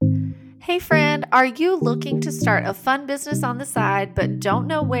Hey friend, are you looking to start a fun business on the side but don't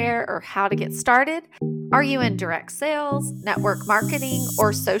know where or how to get started? Are you in direct sales, network marketing,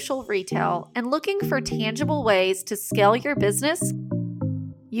 or social retail and looking for tangible ways to scale your business?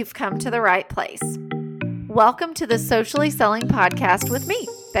 You've come to the right place. Welcome to the Socially Selling Podcast with me,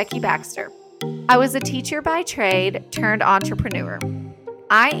 Becky Baxter. I was a teacher by trade turned entrepreneur.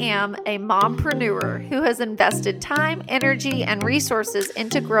 I am a mompreneur who has invested time, energy, and resources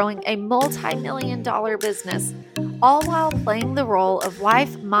into growing a multi-million-dollar business, all while playing the role of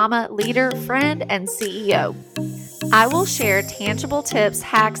wife, mama, leader, friend, and CEO. I will share tangible tips,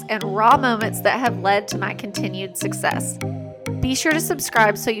 hacks, and raw moments that have led to my continued success. Be sure to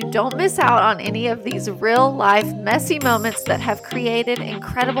subscribe so you don't miss out on any of these real-life messy moments that have created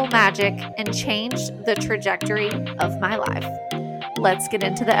incredible magic and changed the trajectory of my life. Let's get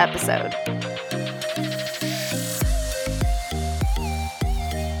into the episode.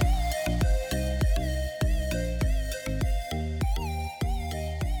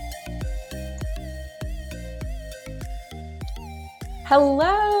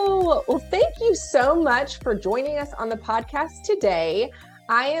 Hello. Well, thank you so much for joining us on the podcast today.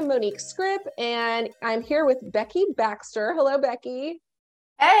 I am Monique Scripp, and I'm here with Becky Baxter. Hello, Becky.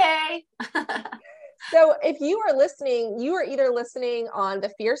 Hey. So if you are listening, you are either listening on the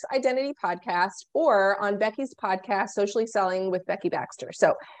Fierce Identity podcast or on Becky's podcast, Socially Selling with Becky Baxter.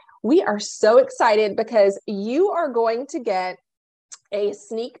 So we are so excited because you are going to get a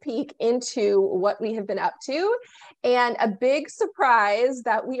sneak peek into what we have been up to and a big surprise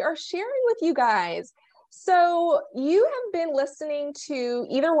that we are sharing with you guys. So you have been listening to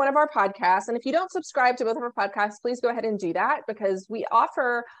either one of our podcasts, and if you don't subscribe to both of our podcasts, please go ahead and do that because we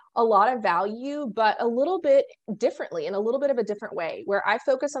offer a lot of value, but a little bit differently in a little bit of a different way, where I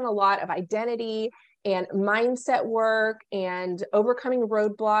focus on a lot of identity and mindset work and overcoming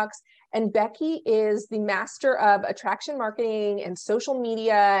roadblocks. And Becky is the master of attraction marketing and social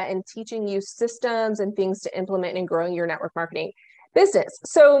media and teaching you systems and things to implement in growing your network marketing business.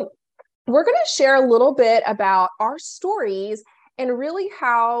 So we're going to share a little bit about our stories and really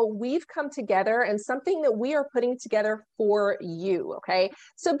how we've come together and something that we are putting together for you. Okay.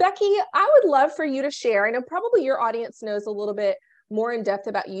 So Becky, I would love for you to share. I know probably your audience knows a little bit more in depth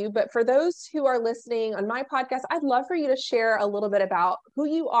about you, but for those who are listening on my podcast, I'd love for you to share a little bit about who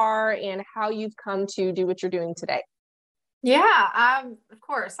you are and how you've come to do what you're doing today. Yeah, of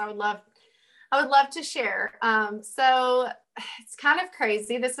course, I would love to share. So it's kind of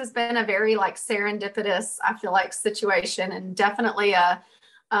crazy. This has been a very serendipitous, I feel like, situation, and definitely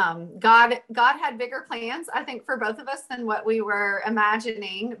God had bigger plans, I think, for both of us than what we were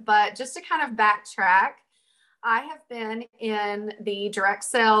imagining. But just to kind of backtrack, I have been in the direct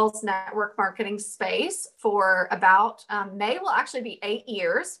sales network marketing space for about May will actually be 8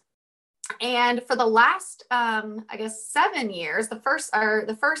 years. And for the last, 7 years, the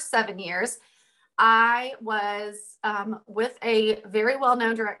first 7 years, I was with a very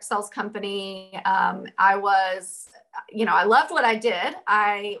well-known direct sales company. I loved what I did.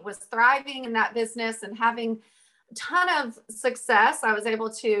 I was thriving in that business and having a ton of success. I was able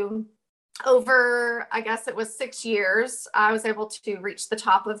to, over, it was 6 years, I was able to reach the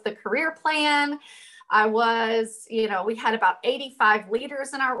top of the career plan. We had about 85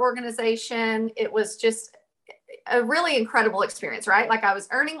 leaders in our organization. It was just a really incredible experience, right? Like I was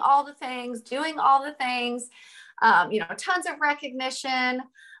earning all the things, doing all the things, tons of recognition,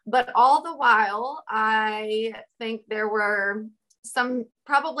 but all the while, I think there were some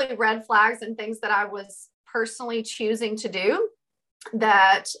probably red flags and things that I was personally choosing to do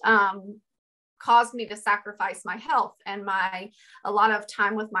that caused me to sacrifice my health and a lot of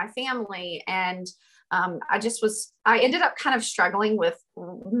time with my family. And I ended up kind of struggling with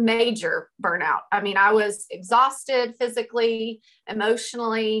major burnout. I mean, I was exhausted physically,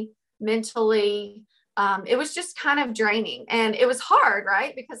 emotionally, mentally. It was just kind of draining, and it was hard,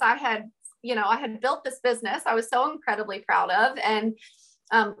 right? Because I had built this business I was so incredibly proud of, and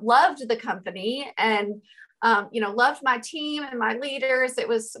loved the company, and loved my team and my leaders.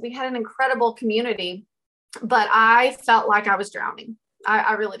 We had an incredible community, but I felt like I was drowning.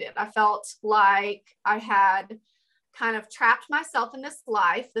 I really did. I felt like I had kind of trapped myself in this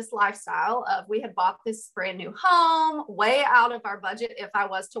lifestyle of, we had bought this brand new home way out of our budget if I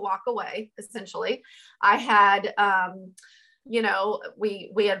was to walk away, essentially. I had,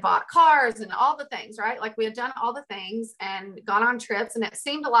 we had bought cars and all the things, right? Like we had done all the things and gone on trips. And it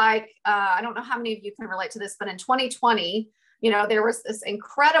seemed like, I don't know how many of you can relate to this, but in 2020, there was this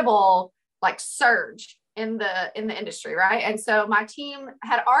incredible surge in the industry, right? And so my team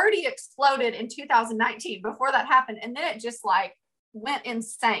had already exploded in 2019 before that happened. And then it just went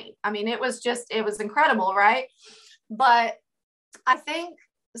insane. I mean, it was incredible, right? But I think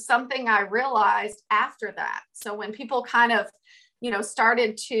something I realized after that, so when people kind of,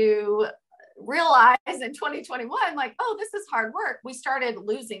 started to realize in 2021, like, oh, this is hard work, we started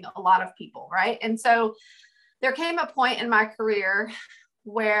losing a lot of people, right? And so there came a point in my career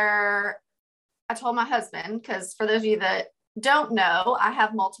where I told my husband, because for those of you that don't know, I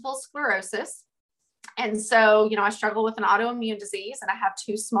have multiple sclerosis. And so, I struggle with an autoimmune disease and I have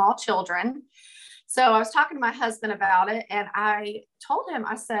 2 small children. So I was talking to my husband about it, and I told him,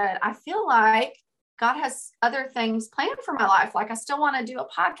 I said, I feel like God has other things planned for my life. Like, I still want to do a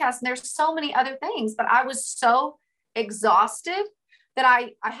podcast and there's so many other things, but I was so exhausted that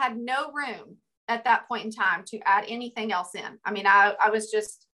I had no room at that point in time to add anything else in. I mean, I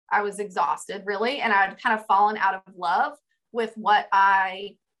was exhausted, really. And I'd kind of fallen out of love with what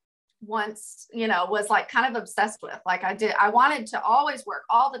I once, was like kind of obsessed with. Like I wanted to always work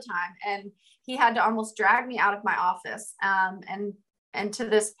all the time. And he had to almost drag me out of my office. And to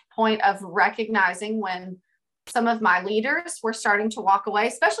this point of recognizing when some of my leaders were starting to walk away,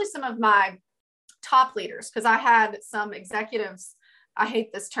 especially some of my top leaders, because I had some executives, I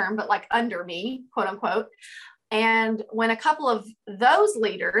hate this term, but like under me, quote unquote. And when a couple of those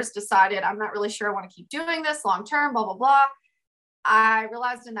leaders decided, I'm not really sure I want to keep doing this long term, blah, blah, blah, I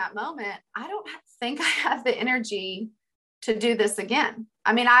realized in that moment, I don't think I have the energy to do this again.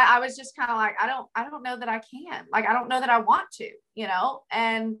 I mean, I was just kind of like, I don't know that I can, like, I don't know that I want to,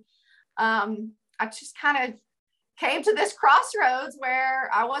 and I just kind of came to this crossroads where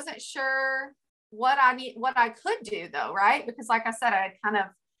I wasn't sure what I could do though. Right. Because like I said, I had kind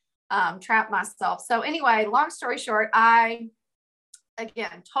of trapped myself. So anyway, long story short,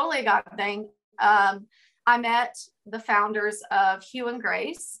 again, totally a God thing. I met the founders of Hue and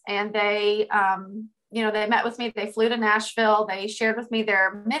Grace, and they met with me. They flew to Nashville. They shared with me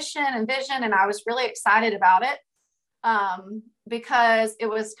their mission and vision, and I was really excited about it because it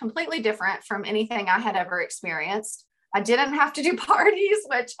was completely different from anything I had ever experienced. I didn't have to do parties,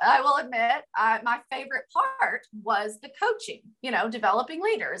 which I will admit, my favorite part was the coaching, developing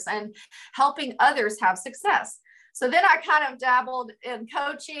leaders and helping others have success. So then I kind of dabbled in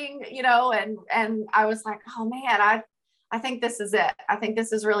coaching, and I was like, oh man, I think this is it. I think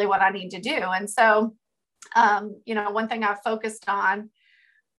this is really what I need to do. And so, one thing I've focused on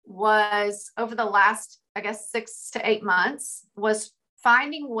was over the last, I guess, 6 to 8 months was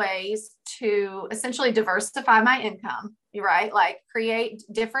finding ways to essentially diversify my income, right? Like create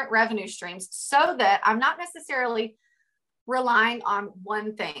different revenue streams so that I'm not necessarily relying on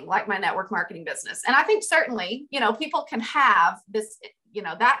one thing like my network marketing business. And I think certainly, people can have this,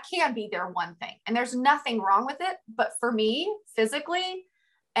 that can be their one thing and there's nothing wrong with it. But for me physically,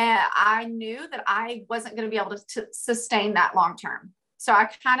 I knew that I wasn't going to be able to sustain that long term. So I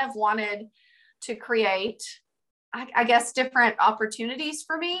kind of wanted to create, I guess, different opportunities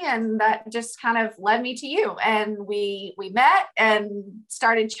for me. And that just kind of led me to you. And we met and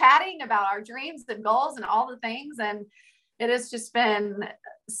started chatting about our dreams and goals and all the things. And it has just been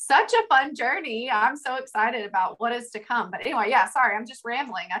such a fun journey. I'm so excited about what is to come. But anyway, yeah, sorry, I'm just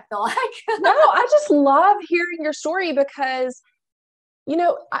rambling, I feel like. No, I just love hearing your story because,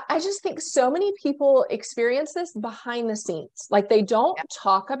 I just think so many people experience this behind the scenes. Like they don't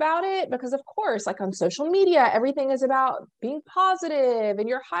talk about it because, of course, like on social media, everything is about being positive and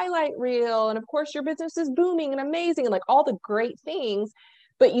your highlight reel. And of course, your business is booming and amazing and like all the great things.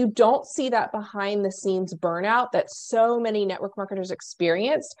 But you don't see that behind the scenes burnout that so many network marketers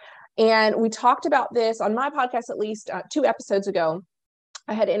experienced. And we talked about this on my podcast, at least 2 episodes ago.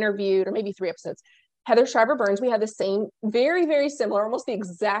 I had interviewed, or maybe 3 episodes, Heather Shriver Burns. We had the same, very, very similar, almost the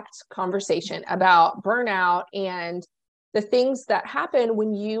exact conversation about burnout and the things that happen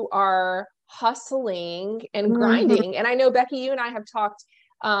when you are hustling and grinding. And I know, Becky, you and I have talked,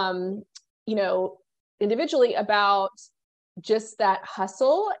 individually about just that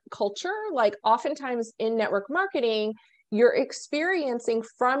hustle culture. Like oftentimes in network marketing, you're experiencing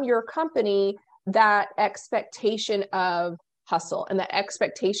from your company that expectation of hustle and the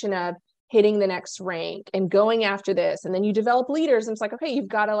expectation of hitting the next rank and going after this. And then you develop leaders and it's like, okay, you've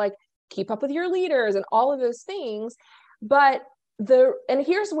got to like keep up with your leaders and all of those things. But and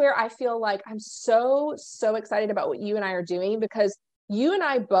here's where I feel like I'm so excited about what you and I are doing, because you and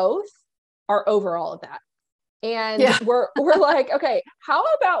I both are over all of that. And we're like, okay, how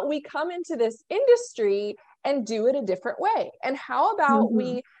about we come into this industry and do it a different way? And how about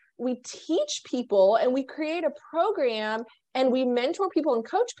we teach people and we create a program and we mentor people and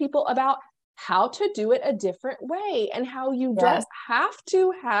coach people about how to do it a different way and how you don't have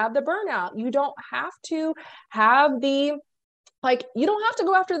to have the burnout. You don't have to have the Like, you don't have to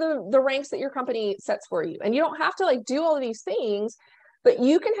go after the ranks that your company sets for you. And you don't have to like do all of these things, but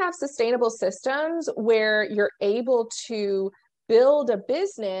you can have sustainable systems where you're able to build a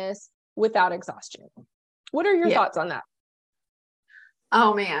business without exhaustion. What are your thoughts on that?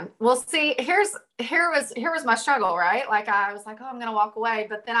 Oh man. Well, see, here was my struggle, right? Like I was like, oh, I'm going to walk away.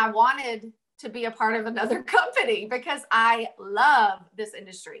 But then I wanted to be a part of another company because I love this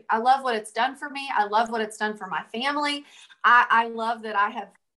industry. I love what it's done for me. I love what it's done for my family. I love that I have,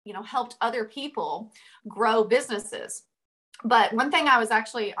 helped other people grow businesses. But one thing, I was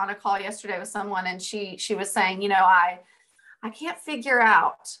actually on a call yesterday with someone, and she was saying, I can't figure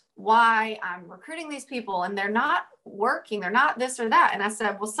out why I'm recruiting these people and they're not working. They're not this or that. And I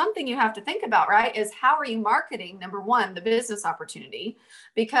said, well, something you have to think about, right, is how are you marketing, number one, the business opportunity?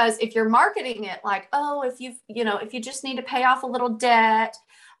 Because if you're marketing it like, oh, if you just need to pay off a little debt,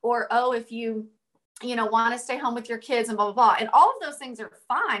 or, oh, if you want to stay home with your kids and blah, blah, blah. And all of those things are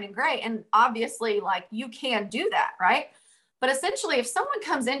fine and great. And obviously, like, you can do that, right? But essentially, if someone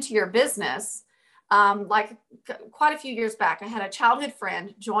comes into your business, like quite a few years back, I had a childhood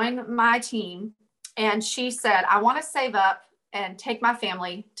friend join my team, and she said, I want to save up and take my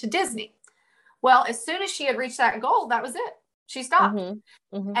family to Disney. Well, as soon as she had reached that goal, that was it. She stopped.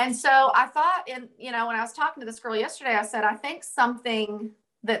 Mm-hmm. Mm-hmm. And so I thought, when I was talking to this girl yesterday, I said, I think something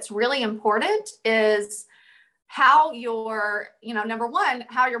that's really important is how you're, number one,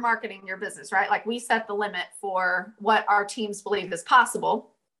 how you're marketing your business, right? Like, we set the limit for what our teams believe is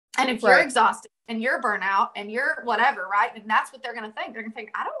possible. And if you're exhausted and you're burnout and you're whatever, right? And that's what they're going to think. They're going to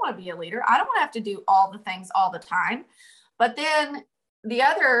think, I don't want to be a leader. I don't want to have to do all the things all the time. But then the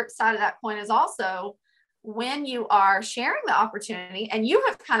other side of that point is also when you are sharing the opportunity, and you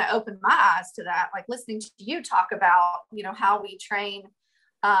have kind of opened my eyes to that, like listening to you talk about, how we train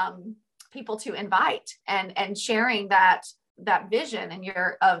people to invite, and sharing that vision and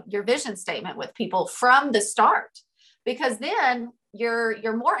your vision statement with people from the start, because then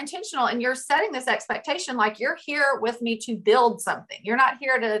you're more intentional, and you're setting this expectation, like, you're here with me to build something. You're not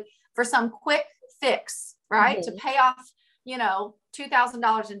here for some quick fix, right? Mm-hmm. To pay off,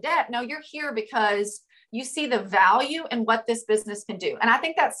 $2,000 in debt. No, you're here because you see the value in what this business can do. And I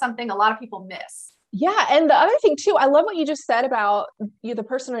think that's something a lot of people miss. Yeah. And the other thing too, I love what you just said about the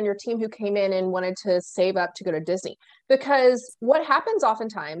person on your team who came in and wanted to save up to go to Disney, because what happens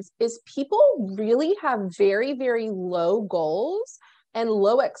oftentimes is people really have very, very low goals and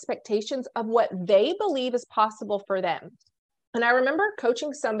low expectations of what they believe is possible for them. And I remember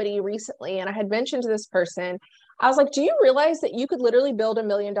coaching somebody recently, and I had mentioned to this person, I was like, do you realize that you could literally build $1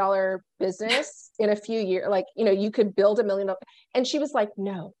 million business in a few years? Like, you could build $1 million. And she was like,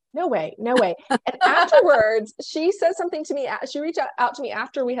 no way. And afterwards, she said something to me. She reached out to me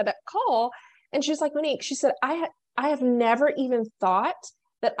after we had that call. And she was like, Monique, she said, I have never even thought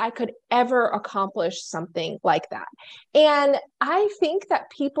that I could ever accomplish something like that. And I think that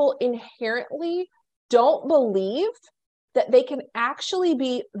people inherently don't believe that they can actually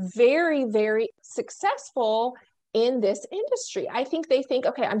be very, very successful in this industry. I think they think,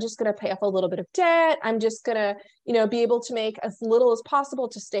 okay, I'm just going to pay off a little bit of debt. I'm just going to, be able to make as little as possible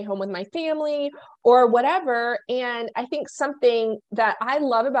to stay home with my family or whatever. And I think something that I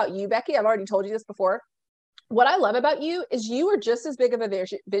love about you, Becky, I've already told you this before. What I love about you is you are just as big of a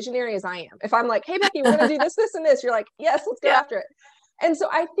visionary as I am. If I'm like, hey, Becky, we're going to do this, this, and this, you're like, yes, let's go after it. And so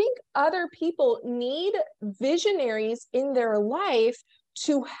I think other people need visionaries in their life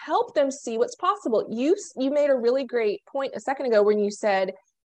to help them see what's possible. You made a really great point a second ago when you said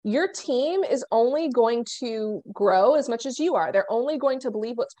your team is only going to grow as much as you are. They're only going to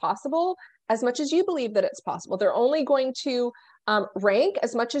believe what's possible as much as you believe that it's possible. They're only going to rank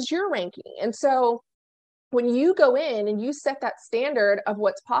as much as you're ranking. And so when you go in and you set that standard of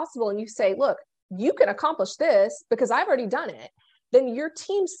what's possible and you say, look, you can accomplish this because I've already done it, then your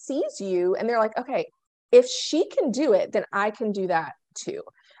team sees you and they're like, okay, if she can do it, then I can do that too.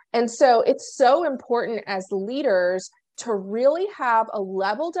 And so it's so important as leaders to really have a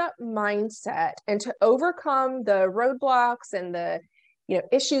leveled up mindset and to overcome the roadblocks and the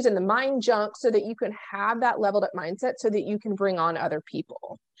issues and the mind junk so that you can have that leveled up mindset so that you can bring on other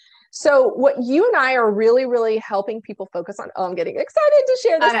people. So what you and I are really, really helping people focus on, I'm getting excited to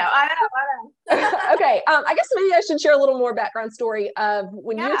share this. I know. Okay. I guess maybe I should share a little more background story of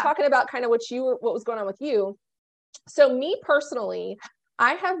when you were talking about kind of what was going on with you. So me personally,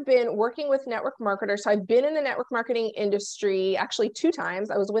 I have been working with network marketers. So I've been in the network marketing industry actually 2 times.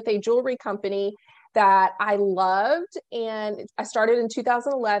 I was with a jewelry company that I loved, and I started in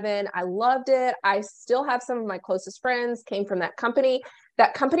 2011. I loved it. I still have some of my closest friends came from that company.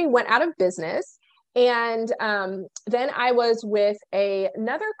 That company went out of business. And then I was with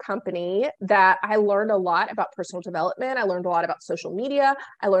another company that I learned a lot about personal development. I learned a lot about social media.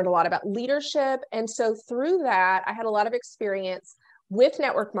 I learned a lot about leadership. And so through that, I had a lot of experience with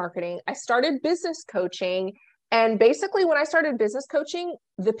network marketing. I started business coaching. And basically, when I started business coaching,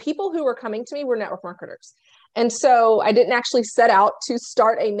 the people who were coming to me were network marketers. And so I didn't actually set out to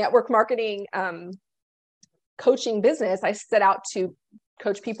start a network marketing coaching business. I set out to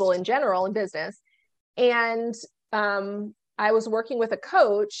coach people in general in business. And I was working with a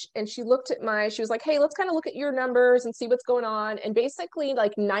coach, and she was like, hey, let's kind of look at your numbers and see what's going on. And basically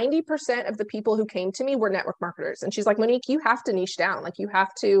like 90% of the people who came to me were network marketers. And she's like, Monique, you have to niche down. Like, you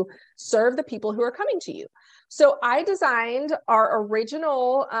have to serve the people who are coming to you. So I designed our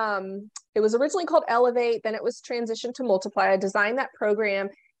original, it was originally called Elevate, then it was transitioned to Multiply. I designed that program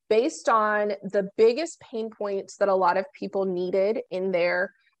based on the biggest pain points that a lot of people needed in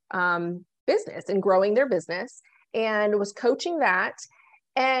their business and growing their business, and was coaching that.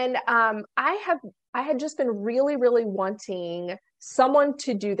 And I had just been really, really wanting someone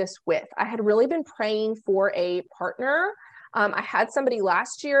to do this with. I had really been praying for a partner. I had somebody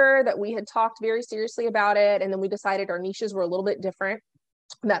last year that we had talked very seriously about it, and then we decided our niches were a little bit different.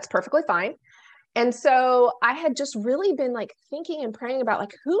 And that's perfectly fine. And so I had just really been like thinking and praying about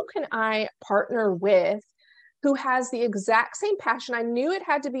like, who can I partner with who has the exact same passion? I knew it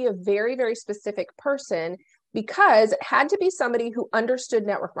had to be a very, very specific person, because it had to be somebody who understood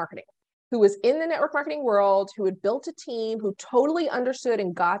network marketing, who was in the network marketing world, who had built a team, who totally understood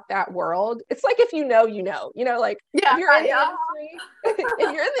and got that world. It's like, if you know, like if you're in the industry, if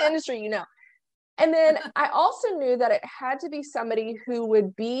you're in the industry, you know. And then I also knew that it had to be somebody who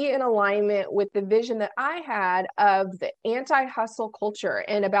would be in alignment with the vision that I had of the anti-hustle culture,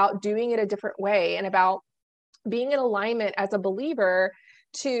 and about doing it a different way, and about being in alignment as a believer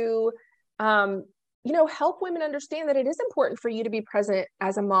to, help women understand that it is important for you to be present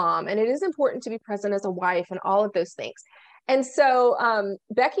as a mom, and it is important to be present as a wife, and all of those things. And so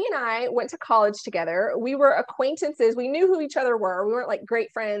Becky and I went to college together. We were acquaintances. We knew who each other were. We weren't like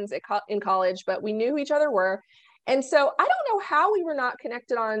great friends in college, but we knew who each other were. And so I don't know how we were not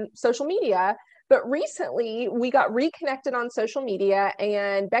connected on social media, but recently we got reconnected on social media,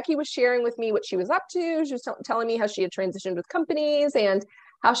 and Becky was sharing with me what she was up to. She was telling me how she had transitioned with companies and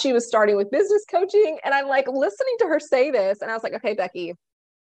how she was starting with business coaching. And I'm like listening to her say this, and I was like, okay, Becky,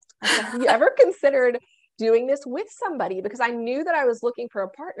 have you ever considered doing this with somebody? Because I knew that I was looking for a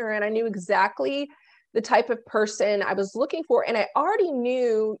partner, and I knew exactly the type of person I was looking for. And I already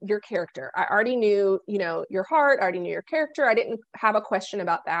knew your character. I already knew, your heart. I already knew your character. I didn't have a question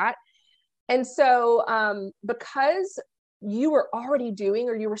about that. And so because you were already doing,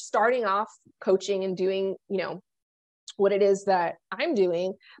 or you were starting off coaching and doing, what it is that I'm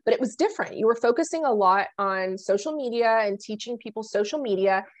doing, but it was different. You were focusing a lot on social media and teaching people social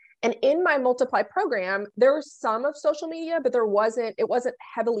media. And in my Multiply program, there was some of social media, but it wasn't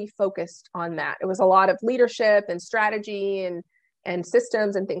heavily focused on that. It was a lot of leadership and strategy and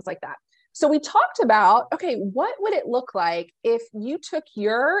systems and things like that. So we talked about, okay, what would it look like if you took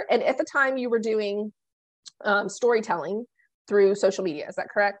and at the time you were doing storytelling through social media. Is that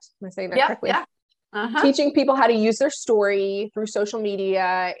correct? Am I saying that correctly? Yeah. Uh-huh. Teaching people how to use their story through social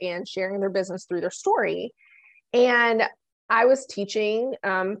media and sharing their business through their story. And I was teaching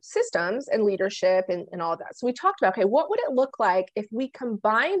systems and leadership and all of that. So we talked about, okay, what would it look like if we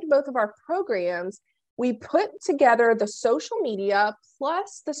combined both of our programs? We put together the social media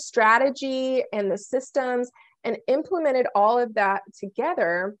plus the strategy and the systems and implemented all of that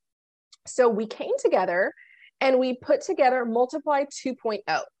together. So we came together and we put together Multiply 2.0.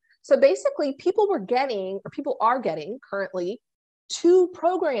 So basically people are getting currently 2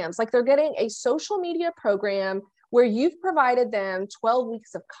 programs. Like, they're getting a social media program where you've provided them 12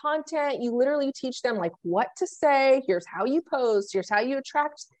 weeks of content. You literally teach them like what to say. Here's how you post. Here's how you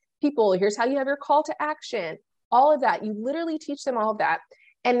attract people. Here's how you have your call to action, all of that. You literally teach them all of that.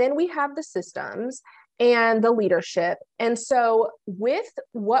 And then we have the systems and the leadership. And so with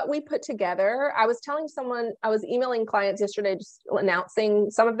what we put together, I was emailing clients yesterday, just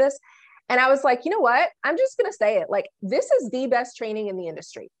announcing some of this. And I was like, you know what? I'm just going to say it. Like, this is the best training in the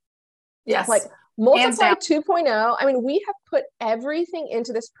industry. Yes. Like, Multiply 2.0. I mean, we have put everything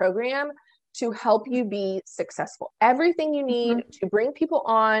into this program to help you be successful. Everything you need to bring people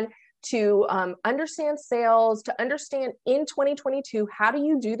on, to understand sales, to understand in 2022, how do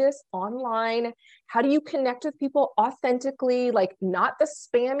you do this online? How do you connect with people authentically? Like, not the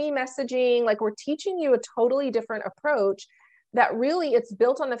spammy messaging. Like, we're teaching you a totally different approach that really it's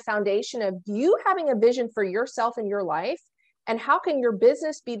built on the foundation of you having a vision for yourself and your life, And how can your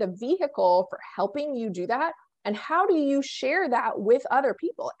business be the vehicle for helping you do that? And how do you share that with other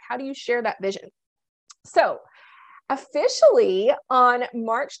people? How do you share that vision? So officially on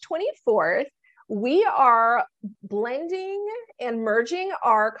March 24th, we are blending and merging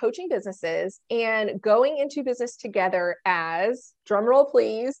our coaching businesses and going into business together as, drum roll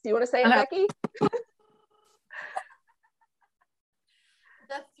please, do you want to say it, Becky?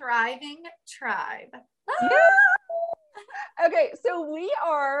 The Thriving Tribe. Yeah. Okay, so we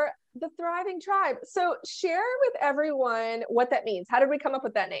are the Thriving Tribe. So share with everyone what that means. How did we come up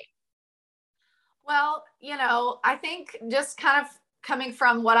with that name? Well, I think just kind of coming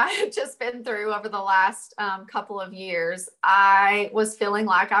from what I had just been through over the last couple of years, I was feeling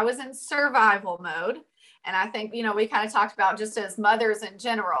like I was in survival mode. And I think, we kind of talked about just as mothers in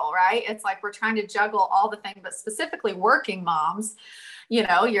general, right? It's like we're trying to juggle all the things, but specifically working moms,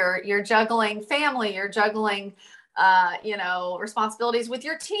 you're juggling family, you're juggling responsibilities with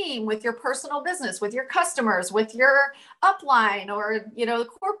your team, with your personal business, with your customers, with your upline or, the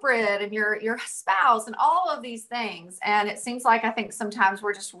corporate and your spouse and all of these things. And it seems like, I think sometimes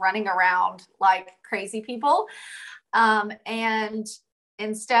we're just running around like crazy people. And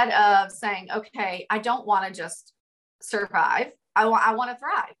instead of saying, okay, I don't want to just survive. I want to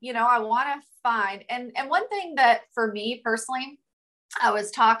thrive. I want to find, and one thing that for me personally, I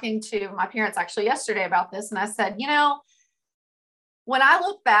was talking to my parents actually yesterday about this. And I said, when I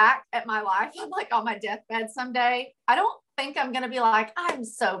look back at my life, I'm like on my deathbed someday, I don't think I'm going to be like, I'm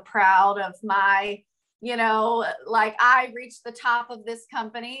so proud of my, like I reached the top of this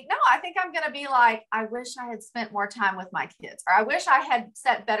company. No, I think I'm going to be like, I wish I had spent more time with my kids, or I wish I had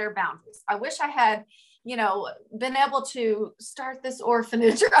set better boundaries. I wish I had, been able to start this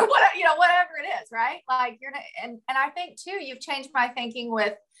orphanage or whatever it is, right? Like and I think too, you've changed my thinking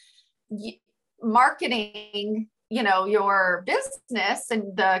with marketing, your business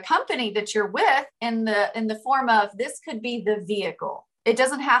and the company that you're with in the form of, this could be the vehicle. It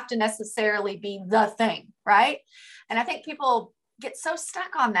doesn't have to necessarily be the thing, right? And I think people get so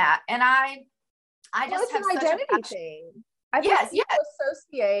stuck on that. And I just have an identity thing. I think people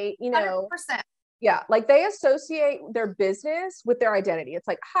associate, 100%. Yeah, like they associate their business with their identity. It's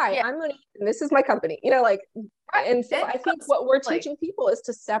like, hi, I'm Monique, and this is my company. And so I think what we're teaching people is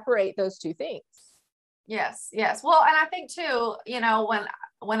to separate those two things. Yes. Well, and I think too,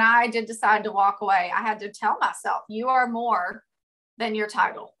 when I did decide to walk away, I had to tell myself, you are more than your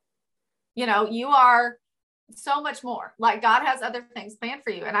title. You are so much more. Like God has other things planned for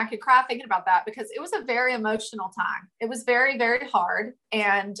you. And I could cry thinking about that because it was a very emotional time. It was very, very hard.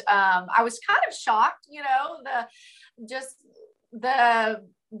 And I was kind of shocked, the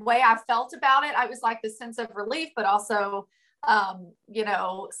way I felt about it. I was like the sense of relief, but also,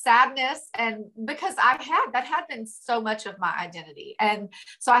 sadness. And because that had been so much of my identity. And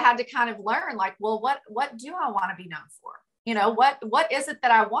so I had to kind of learn like, well, what do I want to be known for? What is it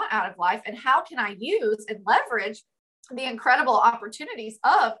that I want out of life, and how can I use and leverage the incredible opportunities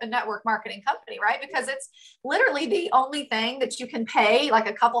of a network marketing company, right? Because it's literally the only thing that you can pay like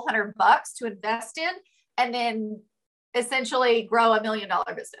a couple $100 to invest in and then essentially grow $1 million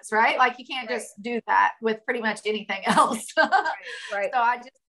business, right? Like you can't just do that with pretty much anything else. Right. So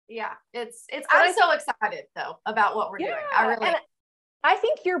I'm so excited though about what we're doing. I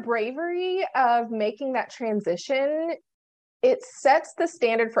think your bravery of making that transition, it sets the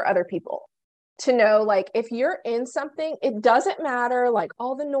standard for other people to know, like, if you're in something, it doesn't matter, like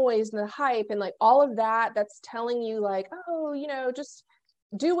all the noise and the hype and like all of that, that's telling you like, oh, just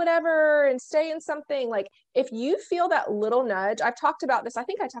do whatever and stay in something. Like if you feel that little nudge, I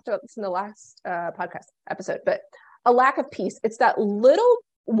think I talked about this in the last podcast episode, but a lack of peace, it's that little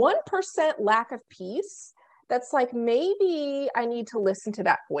 1% lack of peace. That's like, maybe I need to listen to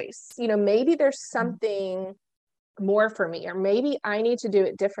that voice. Maybe there's something more for me, or maybe I need to do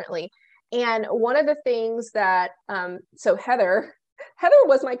it differently. And one of the things that, so Heather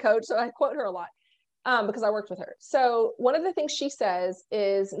was my coach, so I quote her a lot because I worked with her. So one of the things she says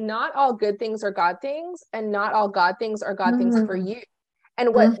is, not all good things are God things, and not all God things are God things for you.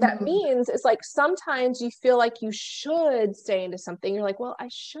 And what that means is like, sometimes you feel like you should stay into something. You're like, well, I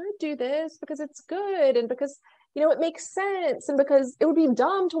should do this because it's good. And because, it makes sense. And because it would be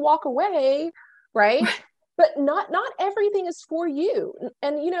dumb to walk away. Right. But not everything is for you.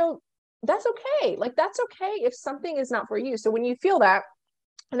 And, that's okay. Like, that's okay if something is not for you. So when you feel that,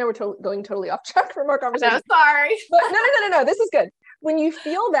 I know we're going totally off track from our conversation. No, sorry. But no, this is good. When you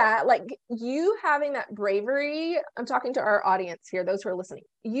feel that, like you having that bravery, I'm talking to our audience here, those who are listening,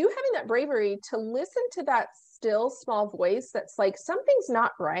 you having that bravery to listen to that still small voice that's like, something's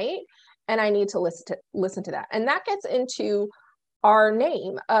not right. and I need to listen to that. And that gets into our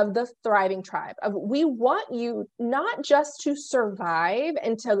name of the Thriving Tribe. Of we want you not just to survive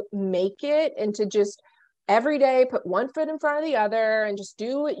and to make it and to just every day put one foot in front of the other and just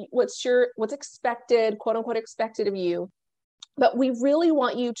do what's expected, quote unquote, expected of you. But we really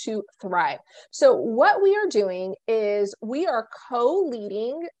want you to thrive. So what we are doing is we are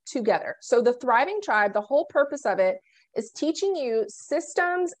co-leading together. So the Thriving Tribe, the whole purpose of it is teaching you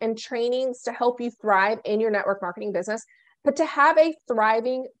systems and trainings to help you thrive in your network marketing business, but to have a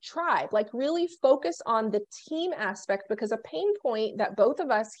thriving tribe, like really focus on the team aspect, because a pain point that both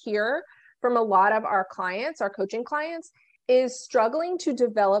of us hear from a lot of our clients, our coaching clients, is struggling to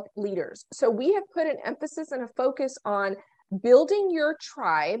develop leaders. So we have put an emphasis and a focus on building your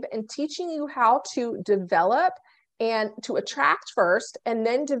tribe and teaching you how to develop and to attract first and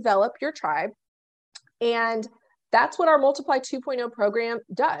then develop your tribe. And that's what our Multiply 2.0 program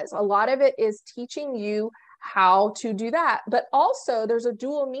does. A lot of it is teaching you how to do that. But also there's a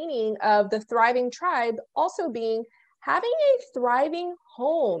dual meaning of the Thriving Tribe also being having a thriving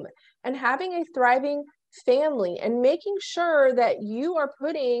home and having a thriving family and making sure that you are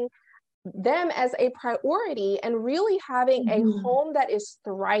putting them as a priority and really having a home that is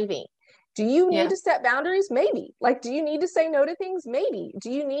thriving. Do you need to set boundaries? Maybe. Like, do you need to say no to things? Maybe.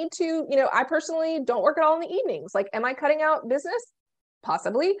 Do you need to, I personally don't work at all in the evenings. Like, am I cutting out business?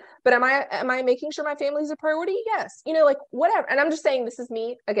 Possibly. But am I making sure my family is a priority? Yes. Like whatever. And I'm just saying, this is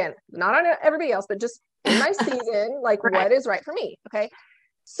me, again, not on everybody else, but just in my season, like right. What is right for me. Okay.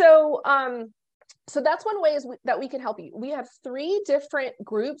 So that's one way that we can help you. We have 3 different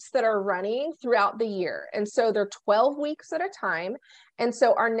groups that are running throughout the year. And so they're 12 weeks at a time. And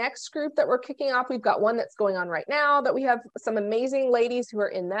so our next group that we're kicking off, we've got one that's going on right now that we have some amazing ladies who are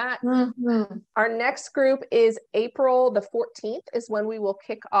in that. Mm-hmm. Our next group is April the 14th is when we will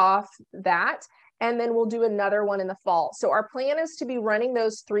kick off that. And then we'll do another one in the fall. So our plan is to be running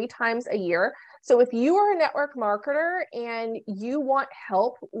those 3 times a year. So if you are a network marketer and you want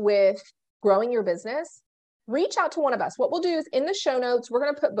help with growing your business, reach out to one of us. What we'll do is in the show notes, we're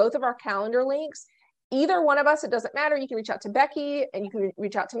going to put both of our calendar links. Either one of us, it doesn't matter. You can reach out to Becky and you can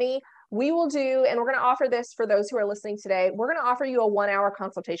reach out to me. We will do, and we're going to offer this for those who are listening today. We're going to offer you a 1-hour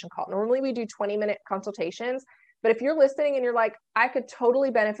consultation call. Normally we do 20-minute consultations, but if you're listening and you're like, I could totally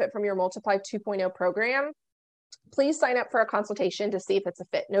benefit from your Multiply 2.0 program, please sign up for a consultation to see if it's a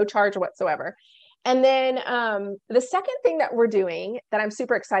fit. No charge whatsoever. And then the second thing that we're doing that I'm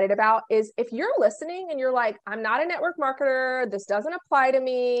super excited about is if you're listening and you're like, I'm not a network marketer, this doesn't apply to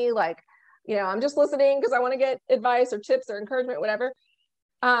me, like, I'm just listening because I want to get advice or tips or encouragement, whatever.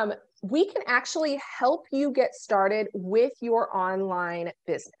 We can actually help you get started with your online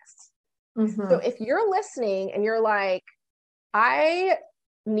business. Mm-hmm. So if you're listening and you're like, I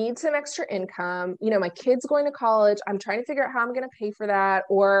need some extra income, my kid's going to college, I'm trying to figure out how I'm going to pay for that,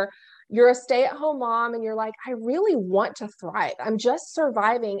 or you're a stay-at-home mom and you're like, I really want to thrive. I'm just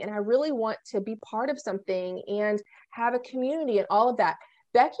surviving and I really want to be part of something and have a community and all of that.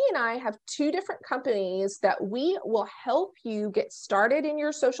 Becky and I have 2 different companies that we will help you get started in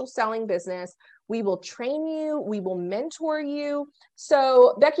your social selling business. We will train you. We will mentor you.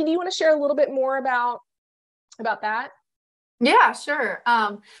 So Becky, do you want to share a little bit more about that? Yeah, sure.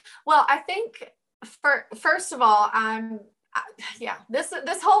 Well, I think first of all,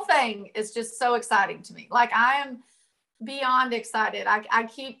 this whole thing is just so exciting to me. Like, I am beyond excited. I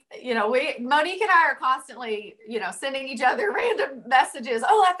keep, Monique and I are constantly, sending each other random messages.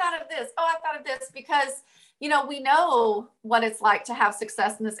 Oh, I thought of this. Oh, I thought of this, because, we know what it's like to have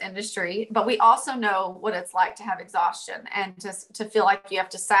success in this industry, but we also know what it's like to have exhaustion and to feel like you have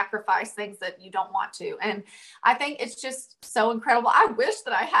to sacrifice things that you don't want to. And I think it's just so incredible. I wish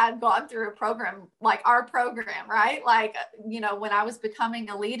that I had gone through a program like our program, right? Like, when I was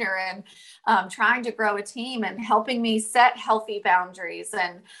becoming a leader and trying to grow a team and helping me set healthy boundaries.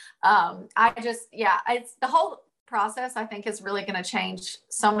 And it's the whole process, I think, is really going to change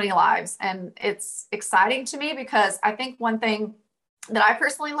so many lives. And it's exciting to me because I think one thing that I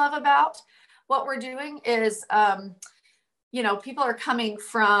personally love about what we're doing is, people are coming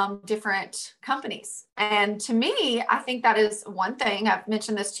from different companies. And to me, I think that is one thing, I've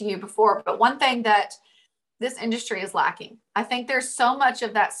mentioned this to you before, but one thing that this industry is lacking. I think there's so much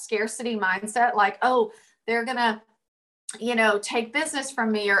of that scarcity mindset, like, oh, they're going to, take business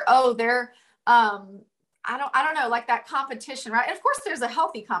from me, or, oh, they're, I don't know, like that competition, right? And of course there's a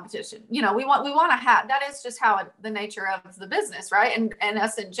healthy competition. We want to have, that is just how the nature of the business, right? And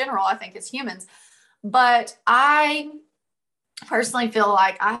us in general, I think, as humans. But I personally feel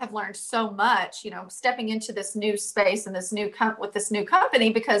like I have learned so much, stepping into this new space and with this new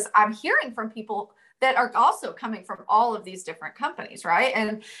company, because I'm hearing from people that are also coming from all of these different companies,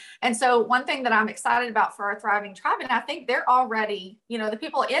 right? And so one thing that I'm excited about for our Thriving Tribe, and I think they're already, the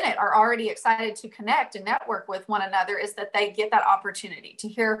people in it are already excited to connect and network with one another, is that they get that opportunity to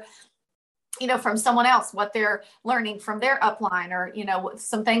hear from someone else what they're learning from their upline, or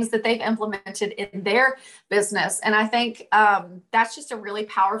some things that they've implemented in their business. And I think that's just a really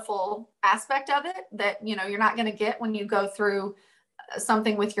powerful aspect of it that you're not going to get when you go through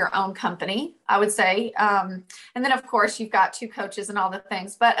something with your own company, I would say. And then of course you've got 2 coaches and all the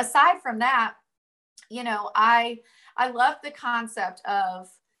things, but aside from that, I love the concept of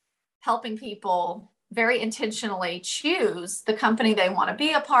helping people very intentionally choose the company they want to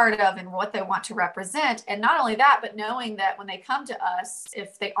be a part of and what they want to represent. And not only that, but knowing that when they come to us,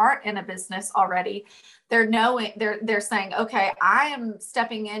 if they aren't in a business already, they're saying, okay, I am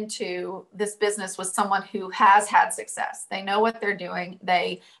stepping into this business with someone who has had success. They know what they're doing.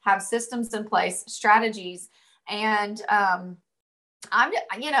 They have systems in place, strategies. And I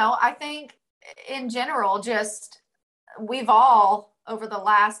think in general, just we've all over the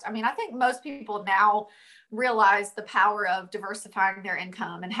last, I think most people now realize the power of diversifying their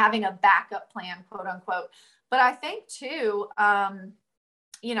income and having a backup plan, quote unquote. But I think too,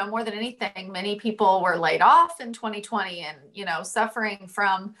 more than anything, many people were laid off in 2020 and, suffering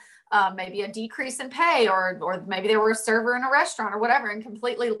from maybe a decrease in pay, or maybe they were a server in a restaurant or whatever, and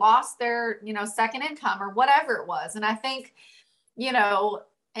completely lost their, second income or whatever it was. And I think,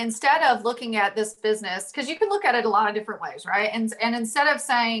 instead of looking at this business, because you can look at it a lot of different ways, right? And instead of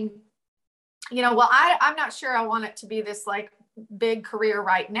saying, well, I'm not sure I want it to be this like big career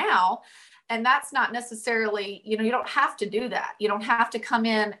right now. And that's not necessarily, you don't have to do that. You don't have to come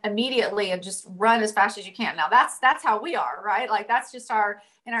in immediately and just run as fast as you can. Now that's how we are, right? Like that's just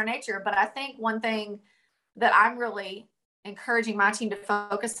in our nature. But I think one thing that I'm really encouraging my team to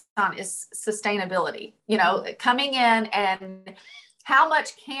focus on is sustainability, coming in and how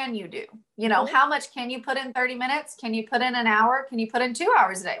much can you do? How much can you put in 30 minutes? Can you put in an hour? Can you put in 2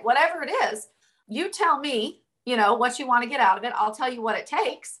 hours a day? Whatever it is, you tell me, what you want to get out of it. I'll tell you what it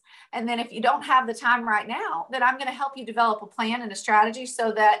takes. And then if you don't have the time right now, then I'm going to help you develop a plan and a strategy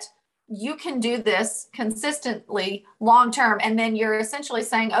so that you can do this consistently long-term. And then you're essentially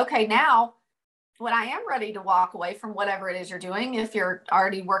saying, okay, now when I am ready to walk away from whatever it is you're doing, if you're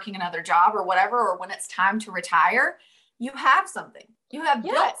already working another job or whatever, or when it's time to retire, you have something, you have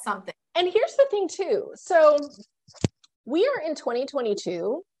built something. And here's the thing too. So we are in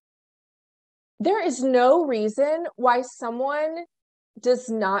 2022. There is no reason why someone does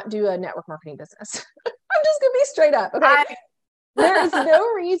not do a network marketing business. I'm just going to be straight up. Okay. There is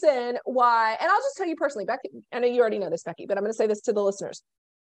no reason why. And I'll just tell you personally, Becky, I know you already know this, Becky, but I'm going to say this to the listeners.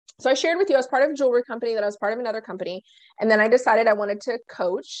 So I shared with you, I was part of a jewelry company, that I was part of another company. And then I decided I wanted to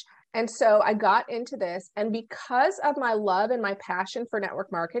coach. And so I got into this, and because of my love and my passion for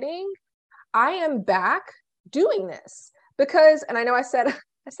network marketing, I am back doing this because, and I know I said in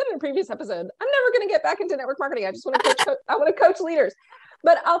a previous episode, I'm never going to get back into network marketing. I just want to coach, I want to coach leaders,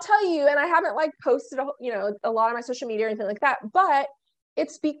 but I'll tell you, and I haven't like posted, a lot of my social media or anything like that, but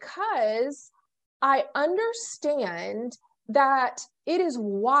it's because I understand that it is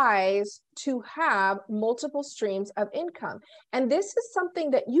wise to have multiple streams of income. And this is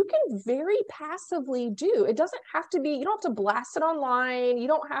something that you can very passively do. It doesn't have to be, you don't have to blast it online. You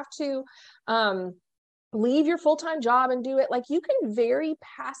don't have to leave your full-time job and do it. Like you can very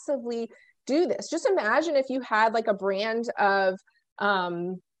passively do this. Just imagine if you had like a brand of,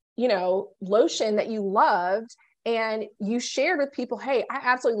 lotion that you loved, and you shared with people, hey, I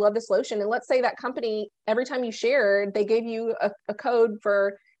absolutely love this lotion. And let's say that company, every time you shared, they gave you a code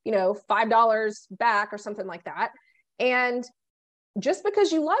for, $5 back or something like that. And just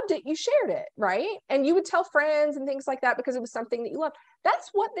because you loved it, you shared it, right? And you would tell friends and things like that because it was something that you loved.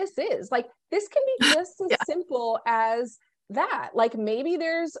 That's what this is. Like, this can be just as simple as that. Like, maybe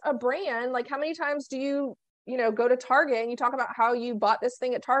there's a brand, like how many times do you go to Target and you talk about how you bought this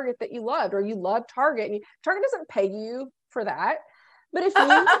thing at Target that you loved, or you love Target, and Target doesn't pay you for that. But if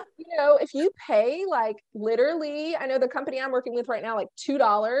you, if you pay like literally, I know the company I'm working with right now, like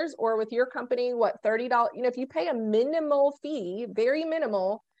 $2, or with your company, what, $30, if you pay a minimal fee, very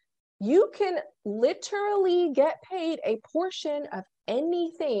minimal, you can literally get paid a portion of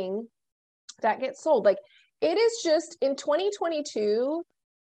anything that gets sold. Like, it is just in 2022,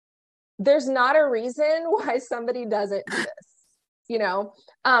 there's not a reason why somebody doesn't do this.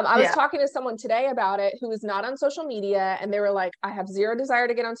 I was talking to someone today about it who is not on social media, and they were like, I have zero desire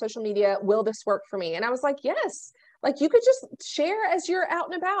to get on social media. Will this work for me? And I was like, yes, Like you could just share as you're out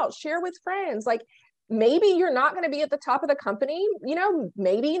and about, share with friends. Like maybe you're not going to be at the top of the company,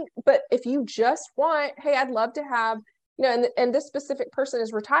 maybe, but if you just want, hey, I'd love to have, and this specific person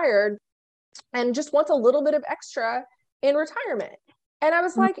is retired and just wants a little bit of extra in retirement. And I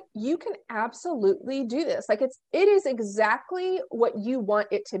was like, you can absolutely do this. Like it is exactly what you want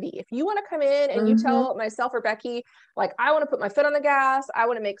it to be. If you want to come in and you tell myself or Becky, like, I want to put my foot on the gas, I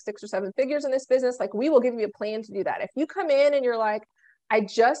want to make 6 or 7 figures in this business, like we will give you a plan to do that. If you come in and you're like, I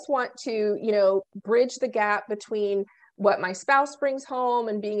just want to, bridge the gap between what my spouse brings home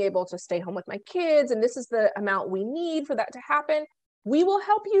and being able to stay home with my kids, and this is the amount we need for that to happen, we will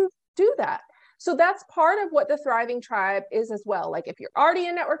help you do that. So that's part of what the Thriving Tribe is as well. Like if you're already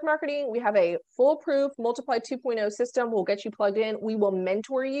in network marketing, we have a foolproof Multiply 2.0 system. We'll get you plugged in. We will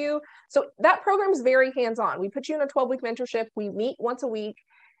mentor you. So that program is very hands-on. We put you in a 12-week mentorship. We meet once a week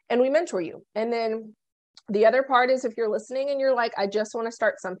and we mentor you. And then the other part is if you're listening and you're like, I just want to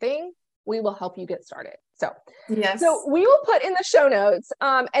start something, we will help you get started. So, yes. So we will put in the show notes.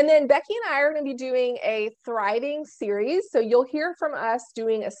 And then Becky and I are going to be doing a Thriving series. So you'll hear from us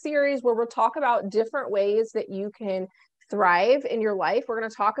doing a series where we'll talk about different ways that you can thrive in your life. We're going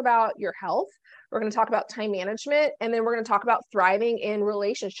to talk about your health. We're going to talk about time management. And then we're going to talk about thriving in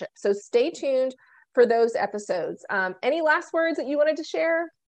relationships. So stay tuned for those episodes. Any last words that you wanted to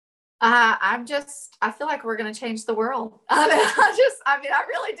share? I feel like we're going to change the world. I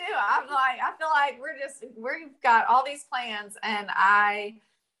really do. I feel like we've got all these plans, and I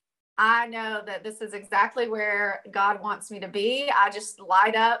know that this is exactly where God wants me to be. I just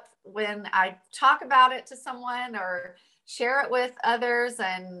light up when I talk about it to someone or share it with others.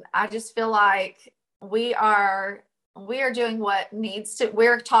 And I just feel like we are doing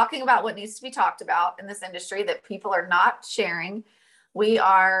we're talking about what needs to be talked about in this industry that people are not sharing. We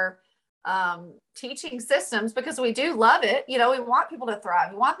are teaching systems because we do love it. We want people to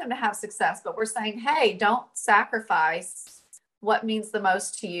thrive. We want them to have success, but we're saying, hey, don't sacrifice what means the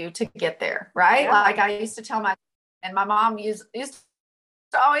most to you to get there. Right. Yeah. Like I used to tell my mom used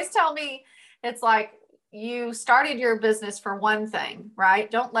to always tell me, it's like, you started your business for one thing,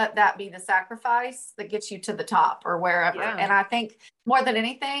 right? Don't let that be the sacrifice that gets you to the top or wherever. Yeah. And I think more than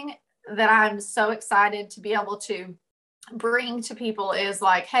anything that I'm so excited to be able to bring to people is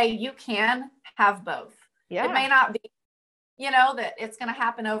like, hey, you can have both. Yeah. It may not be, that it's going to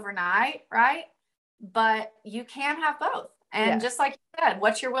happen overnight, right? But you can have both. And just like you said,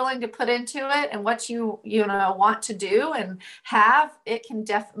 what you're willing to put into it and what you want to do and have, it can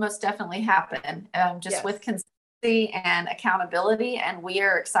most definitely happen with consistency and accountability. And we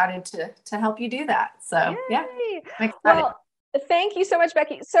are excited to help you do that. So, I'm excited. Well, thank you so much,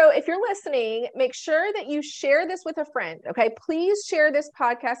 Becky. So if you're listening, make sure that you share this with a friend. Okay. Please share this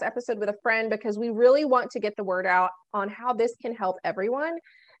podcast episode with a friend because we really want to get the word out on how this can help everyone.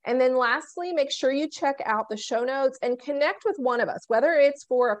 And then lastly, make sure you check out the show notes and connect with one of us, whether it's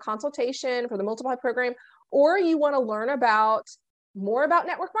for a consultation for the Multiply program, or you want to learn more about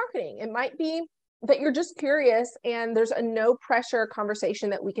network marketing. It might be that you're just curious and there's a no pressure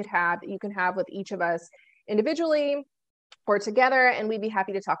conversation that you can have with each of us individually or together, and we'd be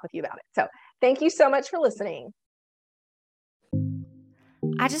happy to talk with you about it. So thank you so much for listening.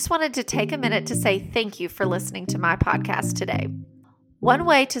 I just wanted to take a minute to say thank you for listening to my podcast today. One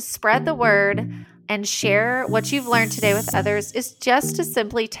way to spread the word and share what you've learned today with others is just to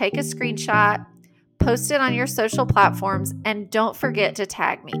simply take a screenshot, post it on your social platforms, and don't forget to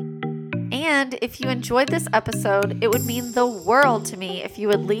tag me. And if you enjoyed this episode, it would mean the world to me if you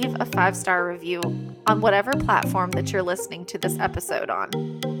would leave a 5-star review on whatever platform that you're listening to this episode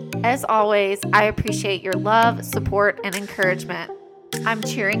on. As always, I appreciate your love, support, and encouragement. I'm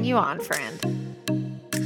cheering you on, friend.